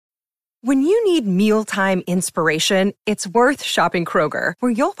When you need mealtime inspiration, it's worth shopping Kroger,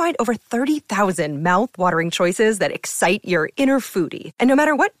 where you'll find over 30,000 mouth-watering choices that excite your inner foodie. And no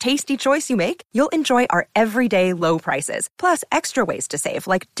matter what tasty choice you make, you'll enjoy our everyday low prices, plus extra ways to save,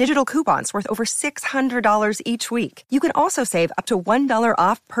 like digital coupons worth over $600 each week. You can also save up to $1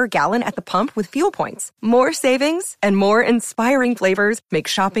 off per gallon at the pump with fuel points. More savings and more inspiring flavors make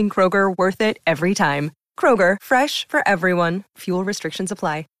shopping Kroger worth it every time. Kroger, fresh for everyone. Fuel restrictions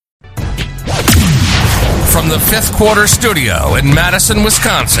apply. From the Fifth Quarter Studio in Madison,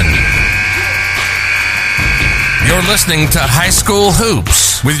 Wisconsin, you're listening to High School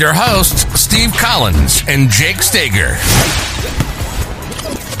Hoops with your hosts, Steve Collins and Jake Stager.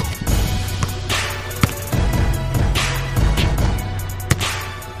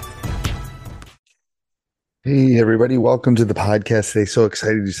 Hey, everybody. Welcome to the podcast today. So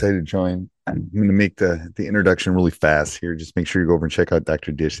excited you decided to join. I'm going to make the introduction really fast here. Just make sure you go over and check out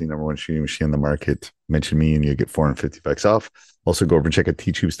Dr. Dish, the #1 shooting machine on the market. Mention me and you get $450 off. Also, go over and check out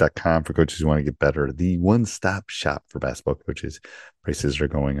teachhoops.com for coaches who want to get better. The one-stop shop for basketball coaches. Prices are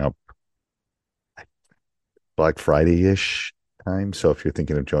going up Black Friday-ish time. So if you're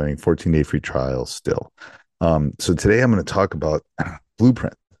thinking of joining, 14-day free trial still. So today I'm going to talk about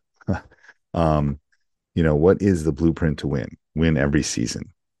blueprint. What is the blueprint to win? Win every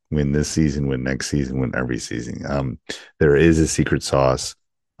season. Win this season, win next season, win every season. There is a secret sauce.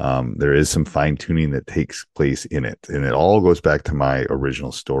 There is some fine tuning that takes place in it. And it all goes back to my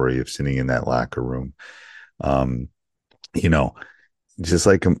original story of sitting in that locker room. Just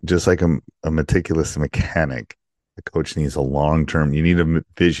like a meticulous mechanic, the coach needs a long-term, you need a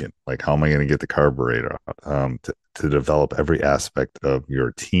vision. Like, how am I going to get the carburetor to develop every aspect of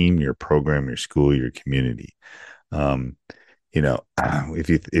your team, your program, your school, your community.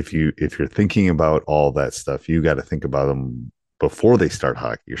 If you're thinking about all that stuff, you got to think about them before they start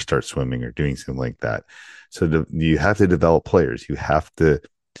hockey or start swimming or doing something like that. So you have to develop players. You have to.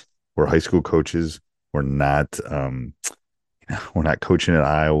 We're high school coaches. We're not coaching at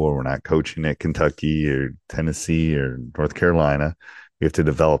Iowa. We're not coaching at Kentucky or Tennessee or North Carolina. We have to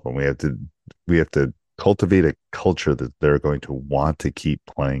develop them. We have to cultivate a culture that they're going to want to keep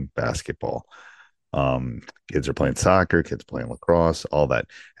playing basketball. Kids are playing soccer, kids playing lacrosse, all that.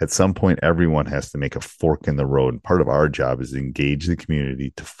 At some point, everyone has to make a fork in the road. And part of our job is to engage the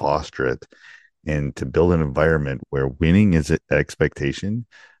community, to foster it, and to build an environment where winning is an expectation,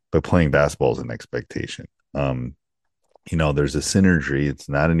 but playing basketball is an expectation. There's a synergy. It's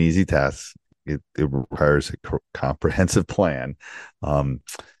not an easy task. It requires a comprehensive plan. And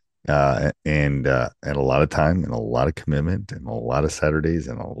a lot of time and a lot of commitment and a lot of Saturdays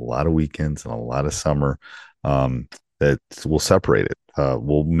and a lot of weekends and a lot of summer that will separate it.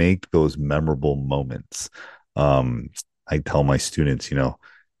 We'll make those memorable moments. I tell my students, the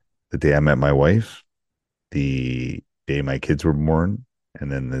day I met my wife, the day my kids were born,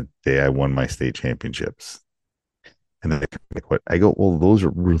 and then the day I won my state championships. And then I go, well, those are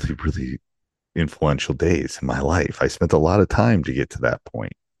really, really influential days in my life. I spent a lot of time to get to that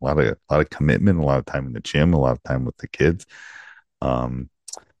point. A lot of commitment, a lot of time in the gym, a lot of time with the kids. And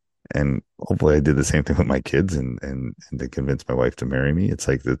hopefully I did the same thing with my kids and to convince my wife to marry me. It's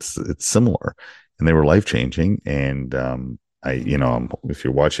like, it's similar, and they were life-changing. And, if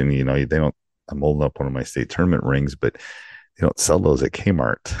you're watching, they don't, I'm holding up one of my state tournament rings, but they don't sell those at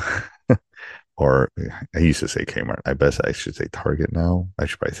Kmart. Or I used to say Kmart. I guess I should say Target now. I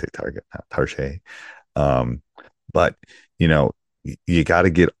should probably say Target, not Target. But, you got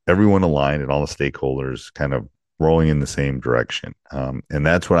to get everyone aligned and all the stakeholders kind of rolling in the same direction. And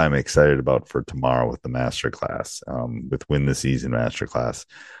that's what I'm excited about for tomorrow with the masterclass, with Win the Season masterclass.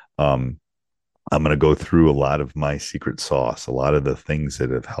 I'm going to go through a lot of my secret sauce, a lot of the things that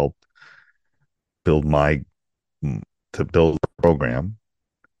have helped build the program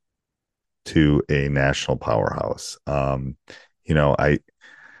to a national powerhouse. I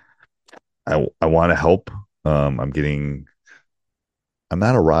want to help. I'm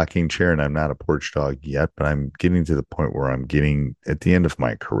not a rocking chair and I'm not a porch dog yet, but I'm getting to the point where I'm getting at the end of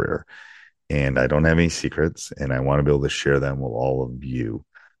my career and I don't have any secrets and I want to be able to share them with all of you.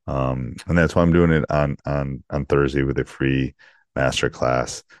 And that's why I'm doing it on Thursday with a free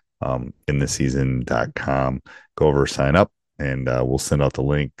masterclass, intheseason.com. Go over, sign up, and we'll send out the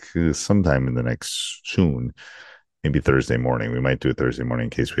link sometime in the next soon, maybe Thursday morning. We might do it Thursday morning in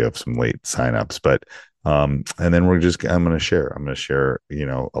case we have some late signups, but and then I'm going to share,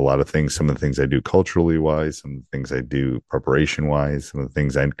 a lot of things, some of the things I do culturally wise, some of the things I do preparation wise, some of the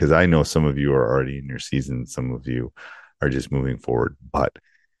things because I know some of you are already in your season. Some of you are just moving forward, but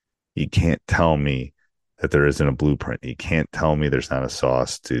you can't tell me that there isn't a blueprint. You can't tell me there's not a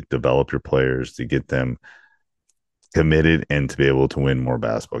sauce to develop your players, to get them committed and to be able to win more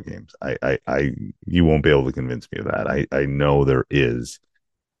basketball games. You won't be able to convince me of that. I know there is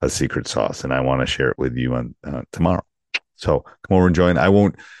a secret sauce, and I want to share it with you on tomorrow. So come over and join.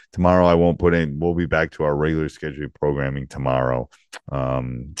 Tomorrow I won't put in, we'll be back to our regular scheduled programming tomorrow.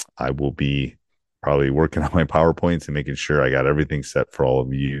 I will be probably working on my PowerPoints and making sure I got everything set for all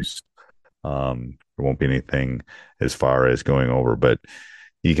of you. There won't be anything as far as going over, but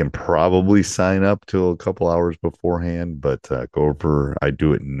you can probably sign up till a couple hours beforehand, but go over, I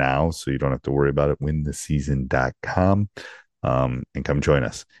do it now, so you don't have to worry about it, wintheseason.com. And come join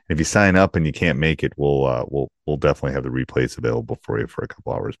us. If you sign up and you can't make it, we'll definitely have the replays available for you for a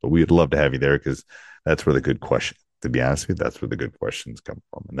couple hours. But we'd love to have you there, because that's where the good question, to be honest with you, that's where the good questions come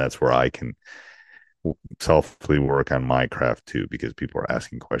from. And that's where I can selfishly work on my craft too, because people are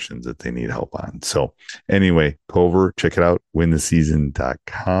asking questions that they need help on. So anyway, go over, check it out,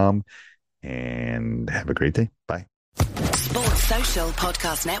 wintheseason.com, and have a great day. Bye. Sports Social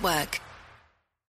Podcast Network.